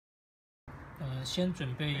先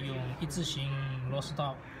准备用一字形螺丝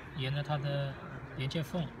刀沿着它的连接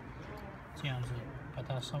缝，这样子把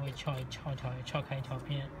它稍微撬开一条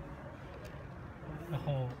边，然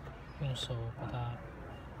后用手把它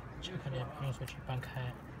撬开点，用手去扳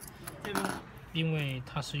开。因为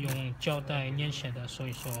它是用胶带粘起来的，所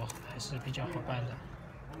以说还是比较好扳的。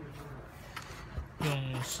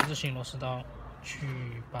用十字形螺丝刀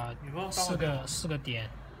去把四个点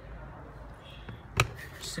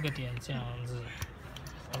这样子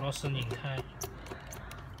把螺丝拧开。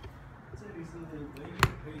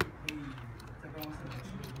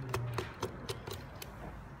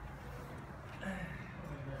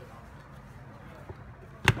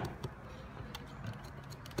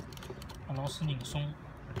把螺丝拧松。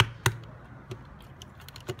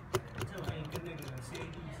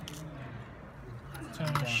这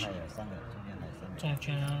样中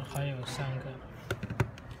间还有3个。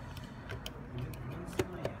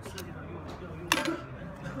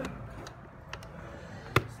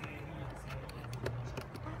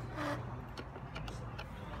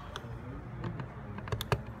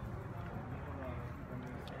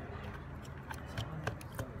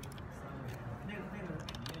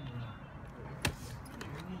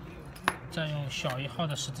再用小1号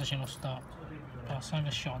的十字形螺丝刀把3个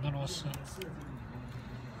小的螺丝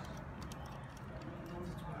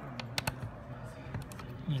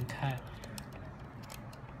拧开。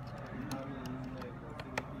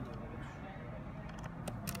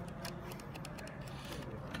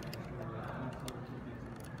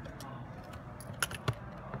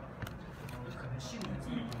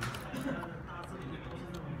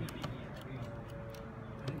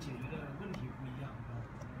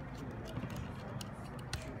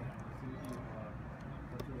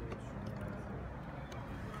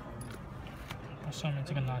把上面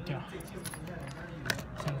这个拿掉，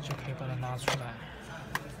这样子就可以把它拿出来。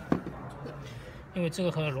因为这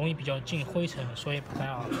个盒容易比较进灰尘，所以把它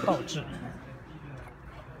要倒置，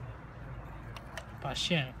把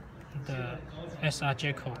线的 SR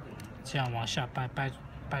接口这样往下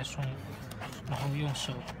掰松，然后用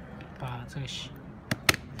手把这个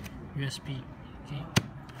USB 给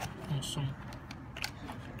弄松，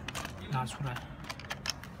拿出来。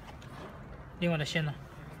另外的线呢？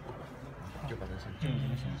就把这线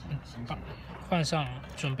换上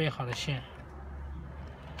准备好的线，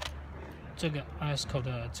这个 RS 口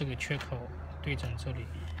的这个缺口对准这里，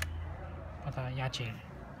把它压紧，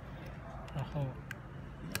然后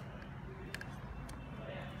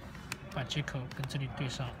把接口跟这里对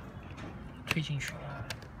上，推进去，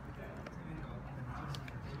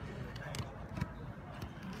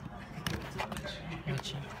压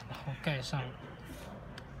紧，然后盖上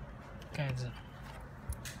盖子。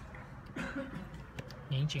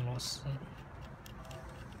拧紧螺丝，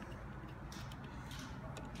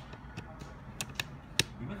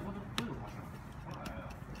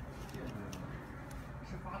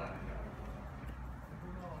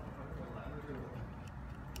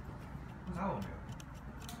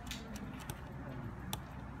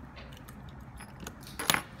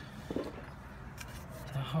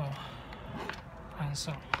然后安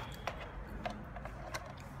上。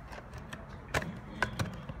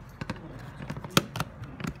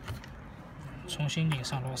重新拧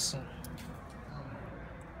上螺丝。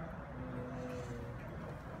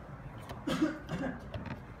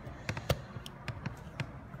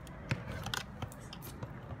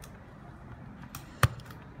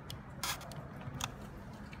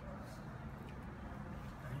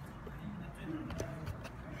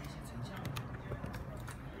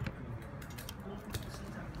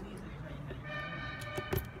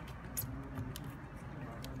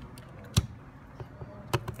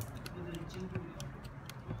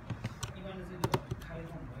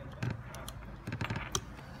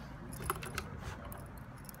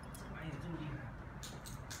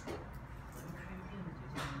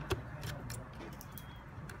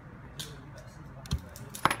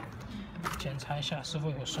检查一下是否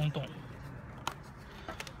有松动，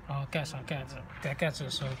然后盖上盖子。盖盖子的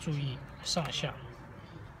时候注意上下，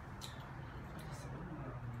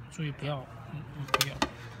注意不要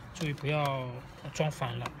装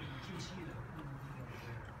反了。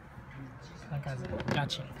把盖子压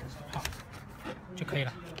紧，好就可以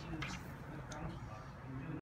了。